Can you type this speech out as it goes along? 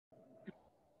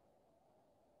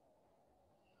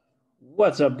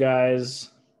What's up, guys?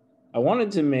 I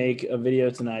wanted to make a video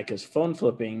tonight because phone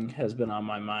flipping has been on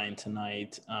my mind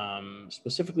tonight,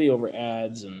 specifically over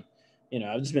ads. And,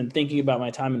 I've just been thinking about my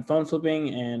time in phone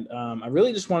flipping, and I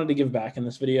really just wanted to give back in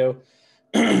this video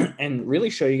and really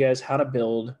show you guys how to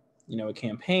build, a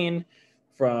campaign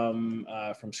from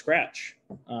scratch,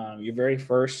 your very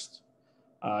first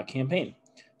campaign.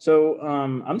 So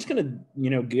I'm just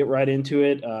gonna, get right into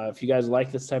it. If you guys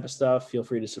like this type of stuff, feel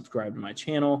free to subscribe to my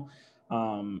channel.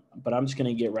 But I'm just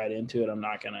gonna get right into it. I'm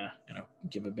not gonna,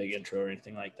 give a big intro or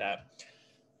anything like that.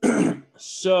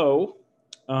 So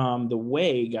the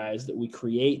way, guys, that we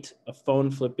create a phone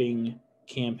flipping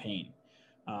campaign.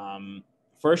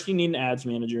 First, you need an ads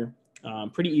manager.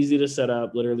 Pretty easy to set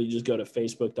up. Literally, just go to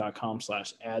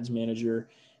facebook.com/ads manager,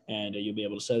 and you'll be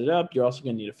able to set it up. You're also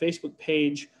going to need a Facebook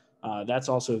page. That's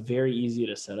also very easy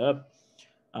to set up.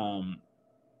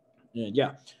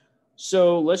 Yeah.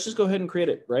 So let's just go ahead and create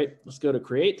it, right? Let's go to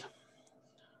create.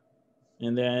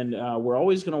 And then we're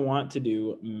always going to want to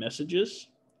do messages.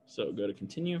 So go to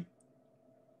continue.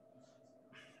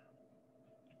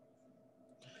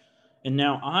 And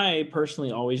now I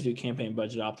personally always do campaign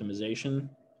budget optimization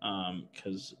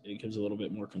because it gives a little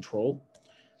bit more control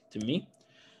to me.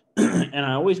 And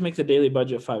I always make the daily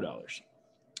budget $5.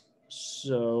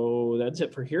 So that's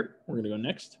it for here. We're going to go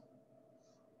next.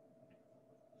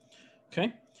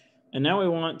 Okay. And now we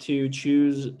want to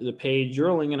choose the page. You're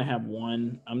only going to have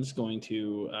one. I'm just going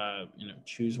to,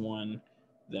 choose one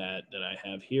that I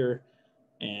have here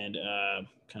and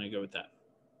kind of go with that.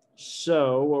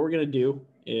 So what we're going to do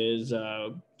is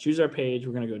choose our page.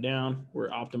 We're going to go down. We're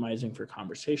optimizing for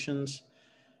conversations.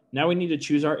 Now we need to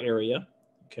choose our area.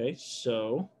 Okay,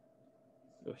 so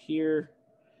go here.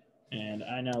 And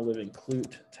I now live in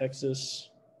Clute,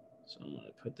 Texas. So I'm going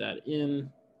to put that in.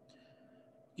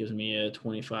 Gives me a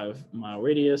 25-mile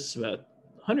radius, about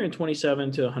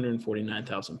 127 to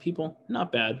 149,000 people.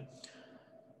 Not bad.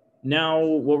 Now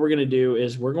what we're going to do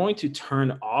is we're going to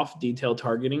turn off detailed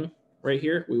targeting right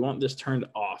here. We want this turned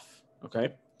off,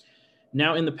 okay?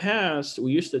 Now in the past,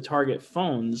 we used to target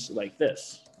phones like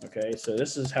this, okay? So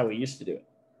this is how we used to do it,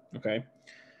 okay?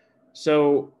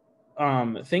 So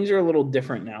things are a little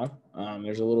different now.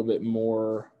 There's a little bit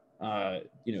more,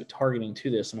 targeting to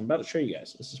this, and I'm about to show you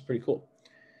guys. This is pretty cool.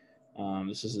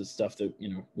 This is the stuff that,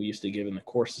 we used to give in the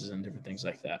courses and different things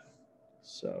like that.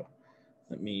 So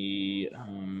let me,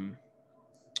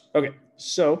 okay.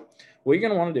 So what you're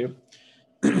going to want to do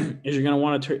is you're going to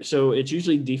want to, so it's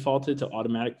usually defaulted to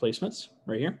automatic placements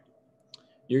right here.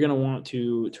 You're going to want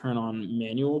to turn on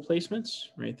manual placements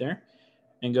right there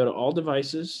and go to all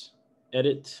devices,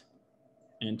 edit,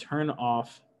 and turn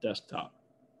off desktop.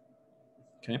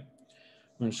 Okay.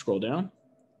 I'm going to scroll down,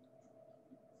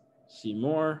 see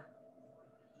more.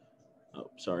 Oh,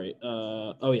 sorry.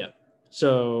 Oh, yeah.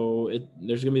 So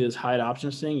there's going to be this hide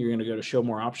options thing. You're going to go to show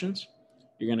more options.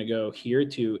 You're going to go here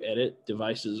to edit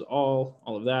devices, all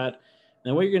of that. And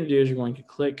then what you're going to do is you're going to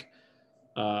click,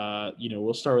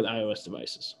 we'll start with iOS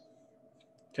devices.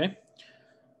 Okay.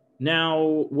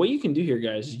 Now, what you can do here,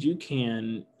 guys, is you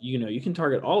can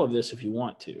target all of this if you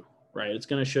want to, right? It's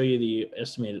going to show you the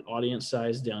estimated audience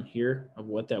size down here of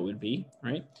what that would be,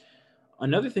 right?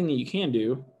 Another thing that you can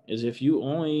do is if you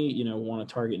only, want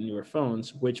to target newer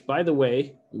phones, which, by the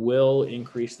way, will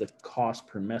increase the cost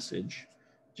per message,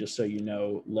 just so you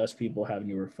know, less people have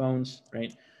newer phones,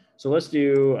 right? So let's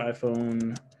do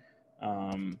iPhone.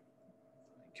 Can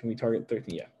we target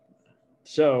 13? Yeah.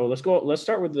 So let's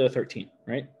start with the 13,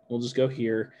 right? We'll just go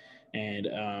here, and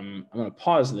I'm going to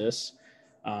pause this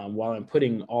while I'm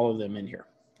putting all of them in here,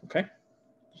 okay?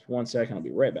 Just 1 second. I'll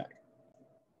be right back.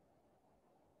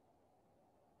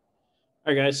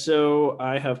 All right, guys, so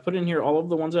I have put in here all of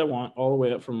the ones I want, all the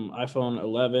way up from iPhone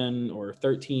 11 or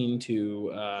 13 to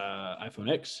iPhone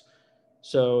X.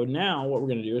 So now what we're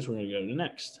going to do is we're going to go to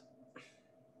next.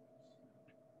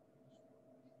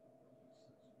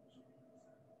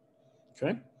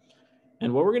 Okay.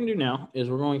 And what we're going to do now is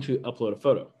we're going to upload a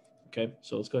photo. Okay,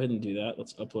 so let's go ahead and do that.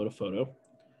 Let's upload a photo.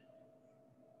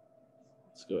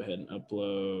 Let's go ahead and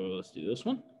upload. Let's do this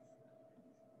one.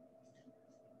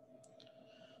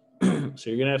 So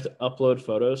you're going to have to upload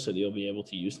photos so that you'll be able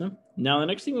to use them. Now, the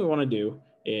next thing we want to do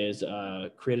is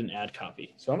create an ad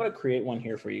copy. So I'm going to create one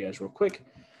here for you guys real quick.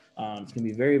 It's going to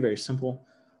be very, very simple,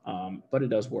 but it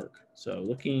does work. So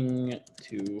looking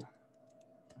to,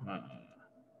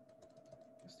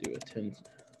 let's do a 10.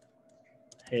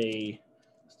 Hey,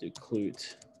 let's do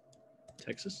Clute,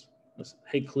 Texas.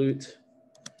 Hey, Clute,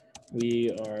 we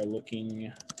are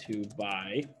looking to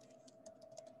buy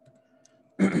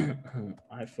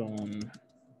iPhone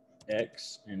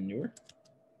X and newer.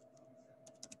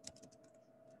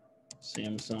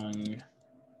 Samsung,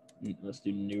 let's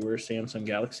do newer Samsung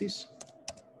Galaxies.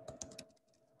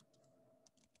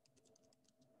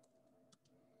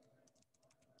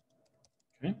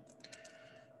 Okay.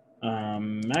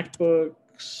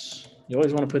 MacBooks, you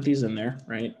always want to put these in there,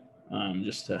 right?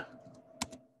 Just to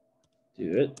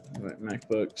do it.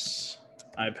 MacBooks,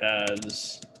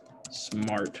 iPads,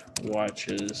 smart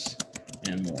watches,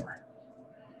 and more.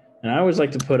 And I always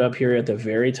like to put up here at the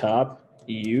very top,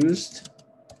 used,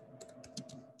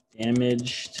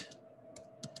 damaged,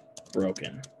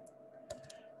 broken.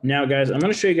 Now, guys, I'm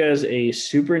going to show you guys a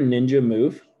super ninja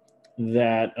move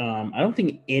that I don't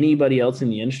think anybody else in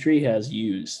the industry has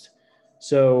used.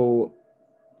 So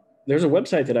there's a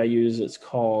website that I use. It's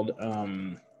called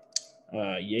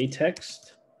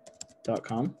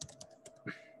yatext.com.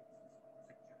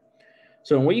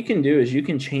 So what you can do is you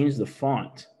can change the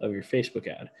font of your Facebook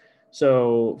ad.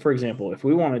 So for example, if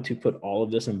we wanted to put all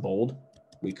of this in bold,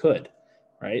 we could,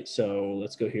 right? So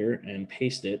let's go here and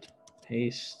paste it.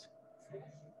 Paste.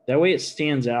 That way it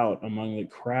stands out among the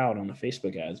crowd on the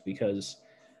Facebook ads because,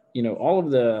 you know, all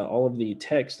of the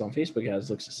text on Facebook ads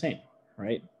looks the same,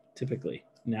 right? Typically.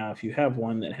 Now, if you have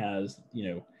one that has, you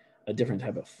know, a different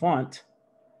type of font,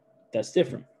 that's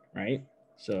different, right?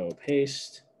 So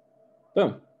paste,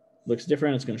 boom, looks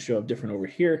different. It's going to show up different over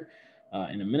here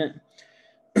in a minute,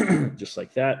 just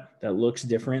like that. That looks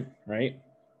different, right?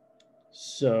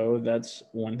 So that's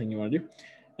one thing you want to do.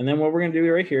 And then what we're going to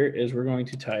do right here is we're going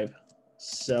to type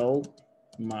sell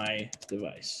my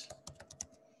device.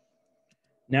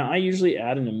 Now, I usually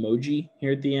add an emoji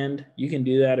here at the end. You can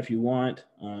do that if you want.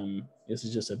 This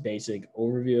is just a basic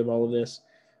overview of all of this.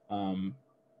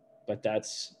 But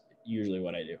that's usually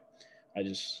what I do. I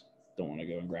just don't want to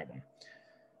go and grab one.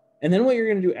 And then what you're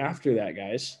going to do after that,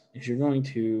 guys, is you're going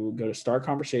to go to Start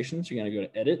Conversations. You're going to go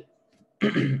to Edit.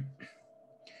 And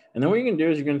then what you're going to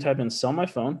do is you're going to type in sell my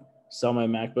phone, sell my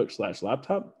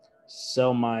MacBook/laptop,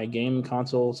 sell my game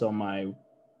console,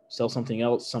 sell something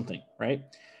else, something, right?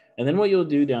 And then what you'll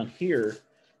do down here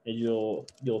is you'll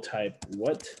type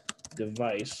what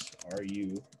device are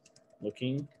you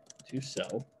looking to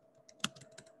sell?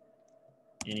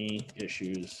 Any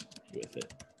issues with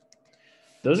it?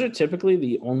 Those are typically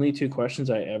the only two questions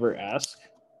I ever ask,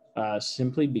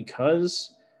 simply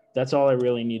because that's all I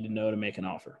really need to know to make an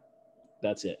offer.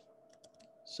 That's it.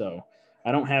 So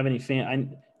I don't have any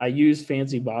I used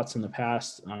fancy bots in the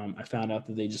past. I found out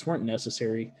that they just weren't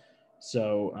necessary.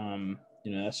 So,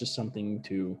 you know, that's just something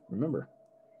to remember.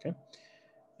 Okay.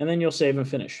 And then you'll save and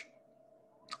finish.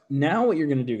 Now what you're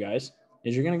going to do, guys,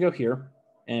 is you're going to go here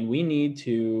and we need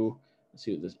to, let's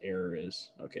see what this error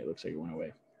is. Okay. It looks like it went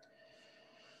away.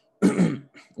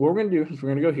 What we're going to do is we're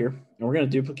going to go here and we're going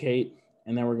to duplicate,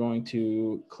 and then we're going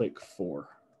to click 4,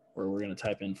 where we're going to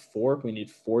type in 4. We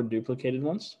need 4 duplicated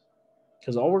ones,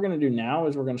 because all we're going to do now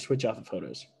is we're going to switch out the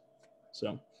photos.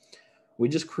 So we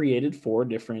just created 4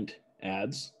 different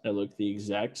ads that look the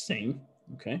exact same.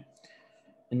 Okay.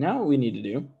 And now what we need to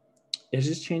do is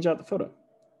just change out the photo.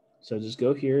 So just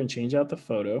go here and change out the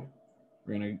photo.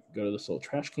 We're going to go to this little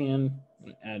trash can,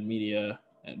 add media,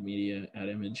 add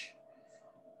image,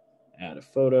 add a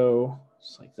photo,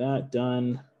 just like that,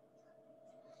 done.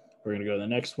 We're going to go to the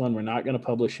next one. We're not going to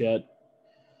publish yet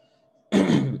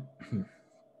because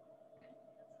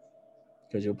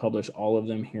you'll publish all of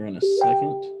them here in a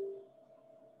second.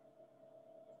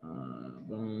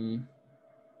 Boom.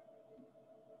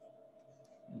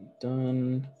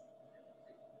 Done.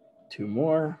 2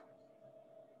 more.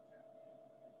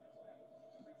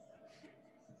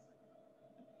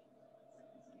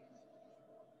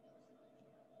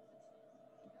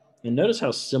 And notice how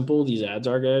simple these ads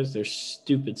are, guys. They're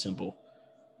stupid simple.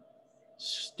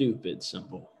 Stupid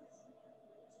simple.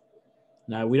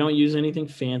 Now, we don't use anything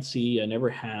fancy. I never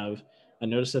have. I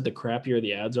noticed that the crappier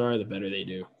the ads are, the better they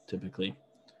do, typically.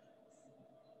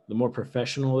 The more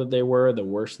professional that they were, the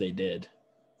worse they did.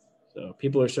 So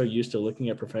people are so used to looking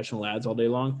at professional ads all day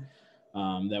long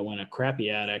that when a crappy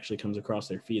ad actually comes across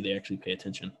their feed, they actually pay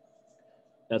attention.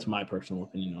 That's my personal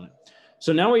opinion on it.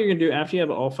 So now what you're going to do after you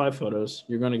have all 5 photos,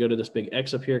 you're going to go to this big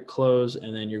X up here, close,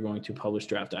 and then you're going to publish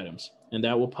draft items. And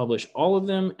that will publish all of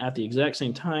them at the exact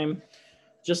same time,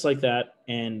 just like that.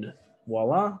 And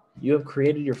voila, you have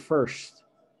created your first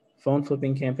phone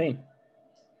flipping campaign.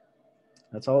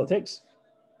 That's all it takes.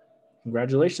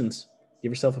 Congratulations.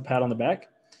 Give yourself a pat on the back.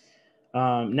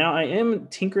 Now I am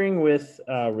tinkering with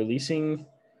releasing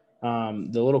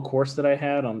the little course that I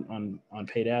had on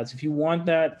paid ads. If you want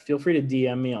that, feel free to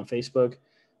DM me on Facebook.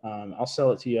 I'll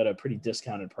sell it to you at a pretty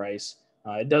discounted price.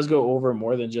 It does go over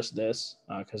more than just this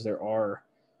because there are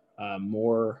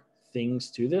more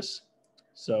things to this.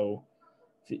 So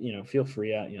feel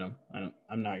free out.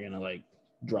 I'm not gonna like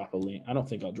drop a link. I don't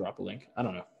think I'll drop a link. I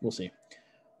don't know. We'll see.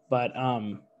 But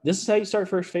this is how you start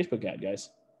first Facebook ad, guys.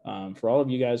 For all of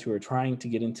you guys who are trying to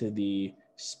get into the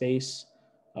space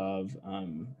of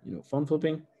phone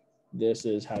flipping, this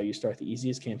is how you start the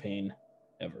easiest campaign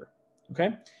ever.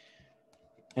 Okay.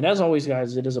 And as always,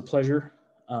 guys, it is a pleasure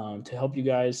to help you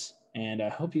guys. And I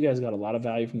hope you guys got a lot of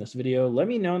value from this video. Let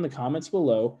me know in the comments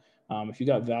below if you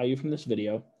got value from this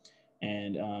video.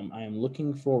 And I am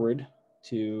looking forward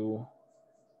to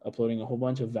uploading a whole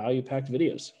bunch of value-packed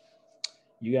videos.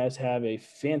 You guys have a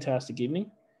fantastic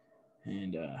evening.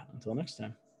 And until next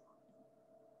time.